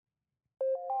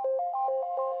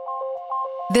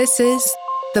This is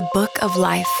The Book of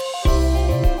Life,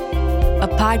 a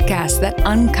podcast that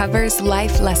uncovers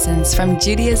life lessons from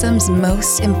Judaism's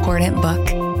most important book,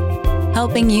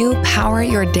 helping you power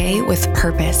your day with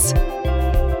purpose.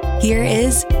 Here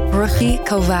is Ruchi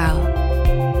Koval.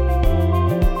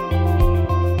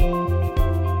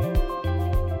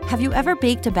 Have you ever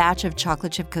baked a batch of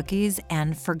chocolate chip cookies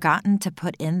and forgotten to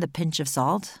put in the pinch of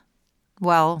salt?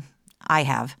 Well, I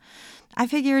have. I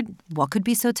figured, what could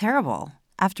be so terrible?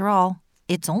 After all,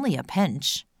 it's only a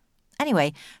pinch.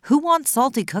 Anyway, who wants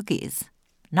salty cookies?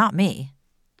 Not me.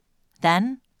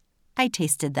 Then I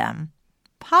tasted them,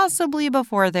 possibly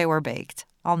before they were baked.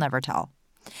 I'll never tell.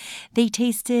 They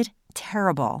tasted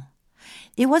terrible.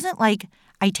 It wasn't like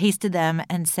I tasted them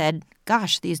and said,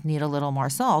 gosh, these need a little more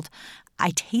salt.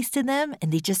 I tasted them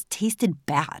and they just tasted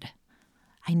bad.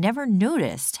 I never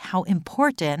noticed how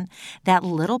important that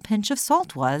little pinch of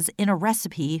salt was in a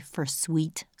recipe for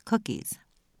sweet cookies.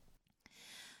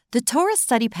 The Torah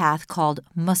study path called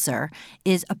Musar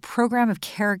is a program of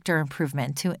character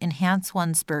improvement to enhance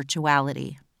one's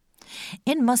spirituality.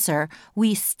 In Musar,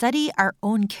 we study our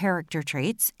own character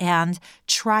traits and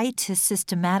try to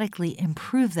systematically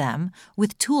improve them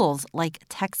with tools like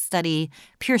text study,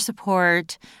 peer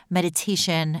support,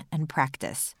 meditation, and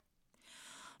practice.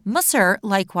 Musar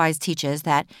likewise teaches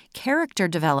that character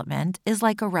development is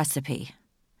like a recipe.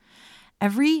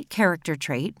 Every character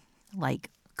trait, like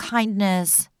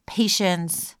kindness,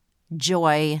 patience,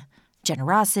 joy,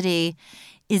 generosity,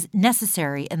 is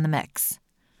necessary in the mix.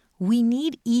 We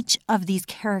need each of these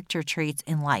character traits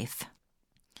in life.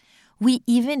 We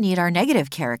even need our negative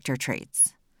character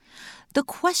traits. The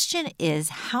question is,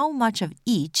 how much of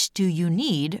each do you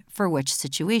need for which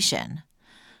situation?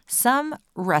 Some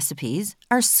recipes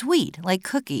are sweet, like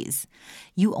cookies.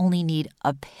 You only need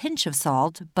a pinch of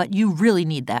salt, but you really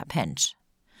need that pinch.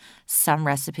 Some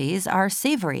recipes are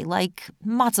savory, like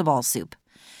matzo ball soup.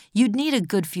 You'd need a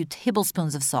good few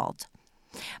tablespoons of salt.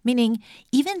 Meaning,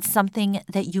 even something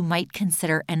that you might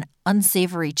consider an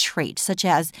unsavory trait, such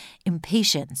as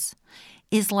impatience,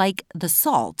 is like the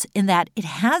salt in that it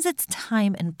has its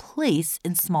time and place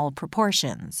in small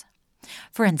proportions.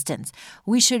 For instance,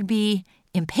 we should be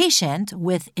impatient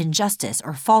with injustice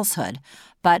or falsehood,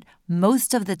 but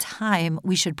most of the time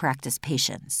we should practice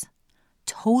patience.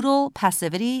 Total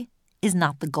passivity is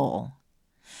not the goal.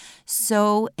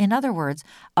 So, in other words,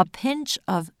 a pinch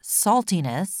of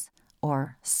saltiness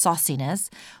or sauciness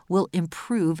will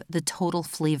improve the total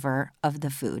flavor of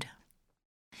the food.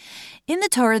 In the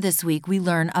Torah this week, we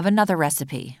learn of another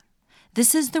recipe.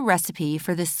 This is the recipe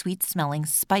for the sweet-smelling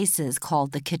spices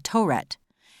called the ketoret,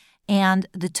 and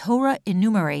the Torah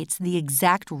enumerates the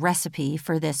exact recipe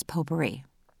for this potpourri.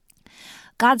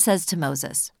 God says to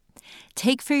Moses,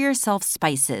 "Take for yourself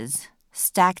spices,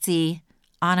 stacte,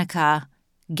 onycha,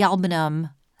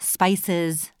 galbanum,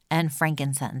 spices, and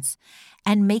frankincense,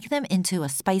 and make them into a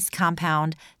spice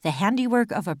compound, the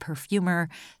handiwork of a perfumer,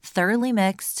 thoroughly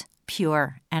mixed,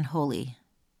 pure, and holy."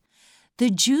 The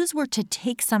Jews were to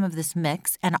take some of this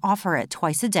mix and offer it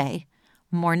twice a day,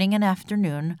 morning and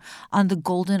afternoon, on the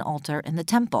golden altar in the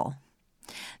temple.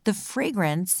 The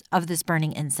fragrance of this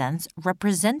burning incense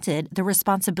represented the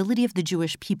responsibility of the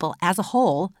Jewish people as a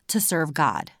whole to serve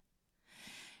God.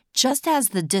 Just as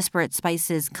the disparate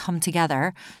spices come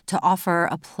together to offer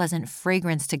a pleasant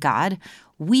fragrance to God,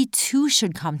 we too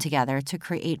should come together to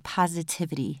create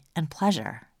positivity and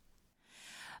pleasure.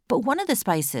 But one of the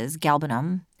spices,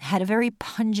 galbanum, had a very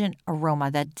pungent aroma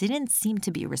that didn't seem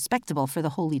to be respectable for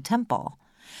the holy temple.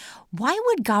 Why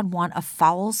would God want a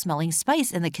foul-smelling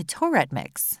spice in the ketoret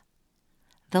mix?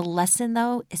 The lesson,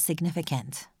 though, is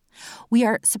significant. We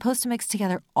are supposed to mix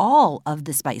together all of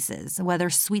the spices, whether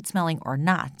sweet-smelling or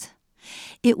not.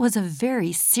 It was a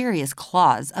very serious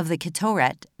clause of the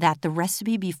ketoret that the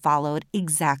recipe be followed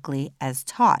exactly as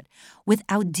taught,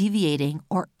 without deviating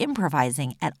or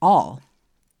improvising at all.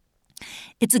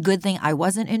 It's a good thing I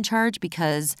wasn't in charge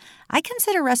because I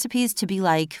consider recipes to be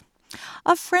like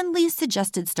a friendly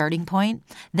suggested starting point.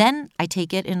 Then I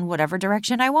take it in whatever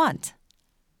direction I want.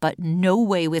 But no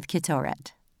way with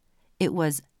ketoret. It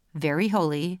was very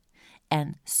holy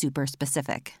and super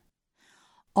specific.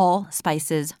 All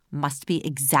spices must be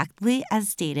exactly as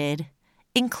stated,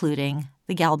 including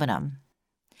the galbanum.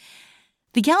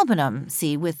 The galbanum,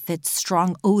 see, with its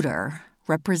strong odor,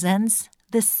 represents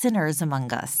the sinners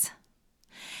among us.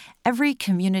 Every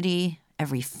community,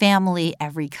 every family,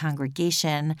 every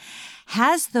congregation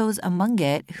has those among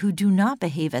it who do not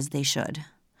behave as they should,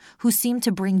 who seem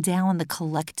to bring down the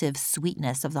collective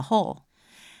sweetness of the whole.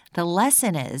 The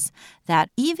lesson is that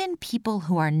even people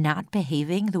who are not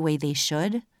behaving the way they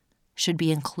should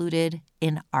be included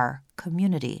in our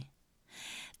community.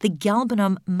 The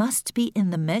galbanum must be in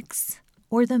the mix,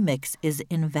 or the mix is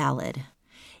invalid.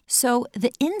 So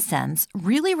the incense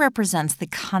really represents the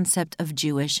concept of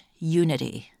Jewish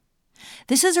unity.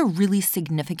 This is a really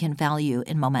significant value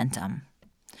in Momentum.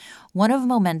 One of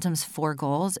Momentum's 4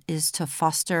 goals is to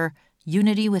foster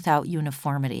unity without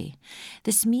uniformity.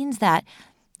 This means that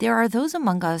there are those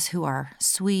among us who are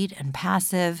sweet and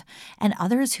passive, and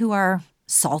others who are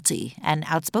salty and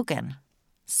outspoken.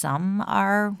 Some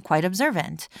are quite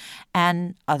observant,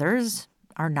 and others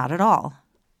are not at all.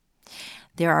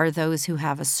 There are those who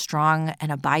have a strong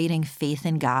and abiding faith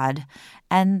in God,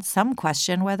 and some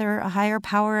question whether a higher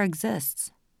power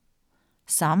exists.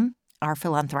 Some are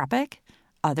philanthropic,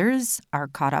 others are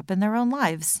caught up in their own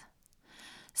lives.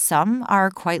 Some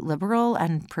are quite liberal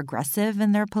and progressive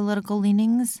in their political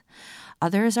leanings.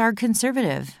 Others are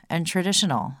conservative and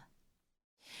traditional.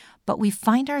 But we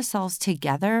find ourselves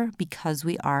together because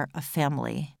we are a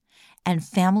family, and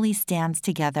family stands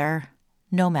together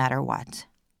no matter what.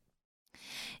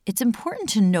 It's important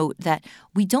to note that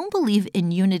we don't believe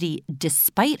in unity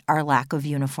despite our lack of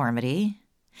uniformity.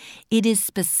 It is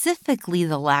specifically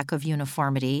the lack of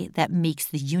uniformity that makes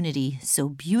the unity so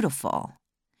beautiful.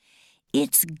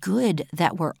 It's good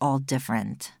that we're all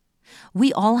different.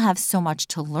 We all have so much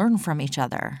to learn from each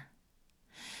other.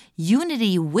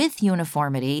 Unity with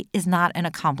uniformity is not an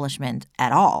accomplishment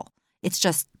at all. It's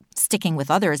just sticking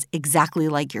with others exactly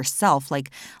like yourself,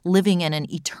 like living in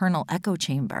an eternal echo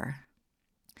chamber.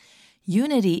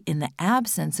 Unity in the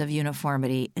absence of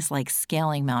uniformity is like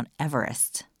scaling Mount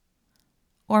Everest,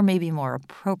 or maybe more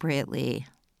appropriately,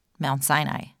 Mount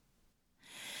Sinai.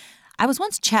 I was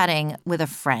once chatting with a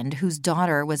friend whose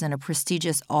daughter was in a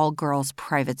prestigious all-girls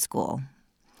private school.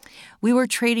 We were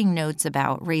trading notes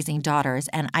about raising daughters,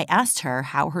 and I asked her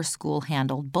how her school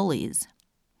handled bullies.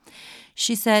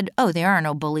 She said, "Oh, there are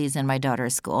no bullies in my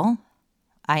daughter's school."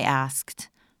 I asked,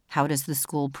 "How does the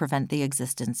school prevent the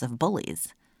existence of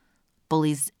bullies?"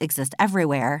 Bullies exist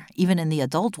everywhere, even in the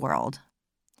adult world.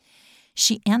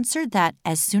 She answered that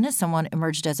as soon as someone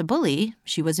emerged as a bully,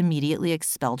 she was immediately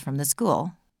expelled from the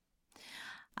school.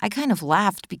 I kind of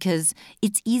laughed because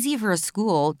it's easy for a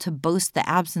school to boast the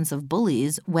absence of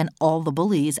bullies when all the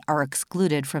bullies are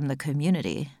excluded from the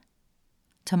community.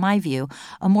 To my view,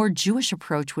 a more Jewish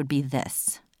approach would be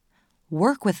this: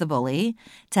 work with the bully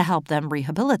to help them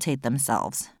rehabilitate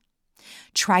themselves.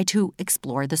 Try to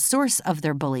explore the source of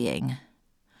their bullying.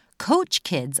 Coach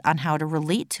kids on how to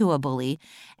relate to a bully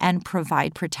and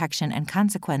provide protection and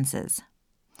consequences.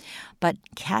 But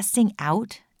casting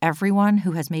out everyone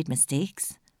who has made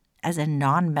mistakes as a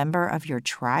non-member of your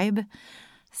tribe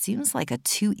seems like a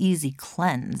too easy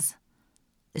cleanse,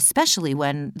 especially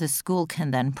when the school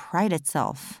can then pride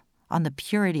itself on the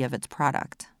purity of its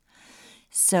product.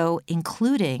 So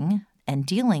including and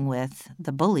dealing with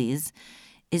the bullies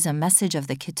is a message of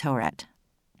the Ketoret.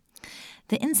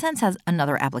 The incense has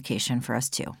another application for us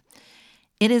too.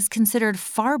 It is considered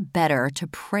far better to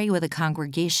pray with a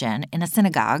congregation in a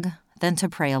synagogue than to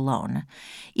pray alone,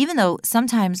 even though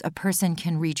sometimes a person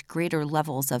can reach greater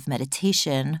levels of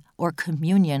meditation or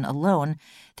communion alone.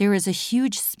 There is a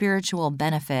huge spiritual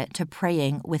benefit to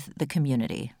praying with the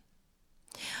community.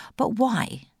 But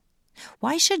why?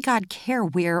 Why should God care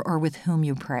where or with whom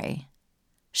you pray?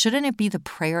 Shouldn't it be the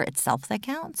prayer itself that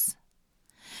counts?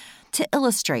 To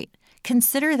illustrate,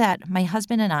 consider that my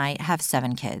husband and I have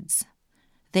 7 kids.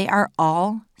 They are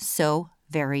all so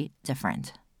very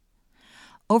different.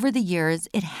 Over the years,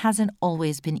 it hasn't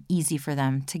always been easy for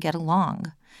them to get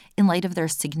along in light of their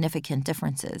significant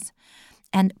differences.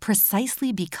 And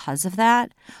precisely because of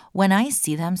that, when I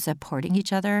see them supporting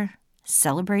each other,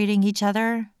 celebrating each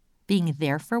other, being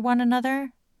there for one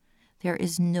another, there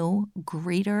is no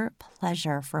greater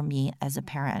pleasure for me as a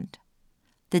parent.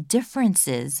 The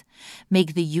differences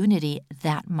make the unity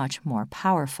that much more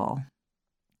powerful.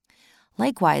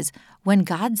 Likewise, when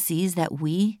God sees that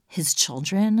we, His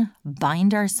children,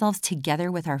 bind ourselves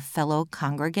together with our fellow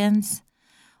congregants,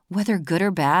 whether good or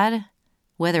bad,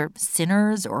 whether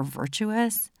sinners or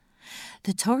virtuous,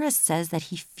 the Torah says that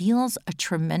He feels a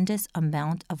tremendous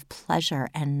amount of pleasure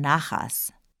and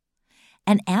nachas.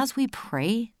 And as we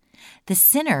pray, the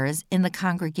sinners in the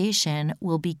congregation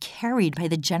will be carried by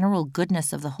the general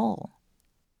goodness of the whole.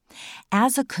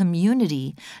 As a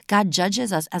community, God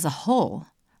judges us as a whole,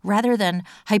 rather than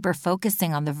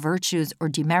hyper-focusing on the virtues or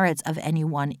demerits of any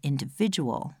one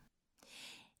individual.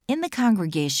 In the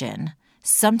congregation,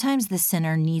 sometimes the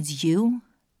sinner needs you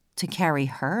to carry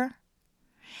her,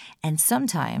 and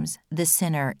sometimes the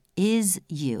sinner is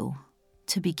you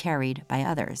to be carried by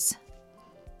others.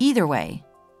 Either way,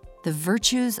 the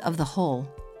virtues of the whole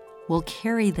will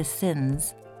carry the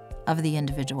sins of the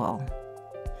individual.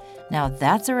 Now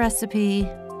that's a recipe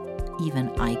even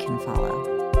I can follow.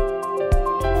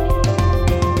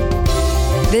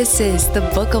 This is the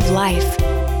Book of Life.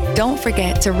 Don't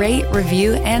forget to rate,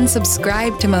 review, and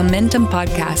subscribe to Momentum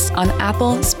Podcast on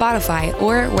Apple, Spotify,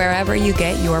 or wherever you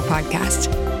get your podcast.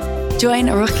 Join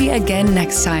Ruchi again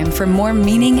next time for more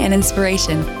meaning and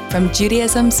inspiration from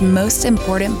Judaism's most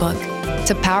important book,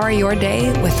 to power your day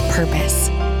with purpose.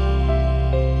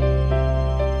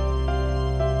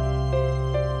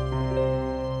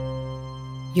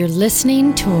 You're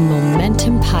listening to a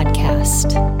Momentum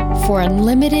Podcast. For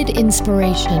unlimited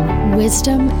inspiration,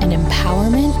 wisdom, and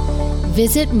empowerment,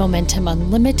 visit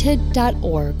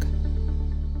MomentumUnlimited.org.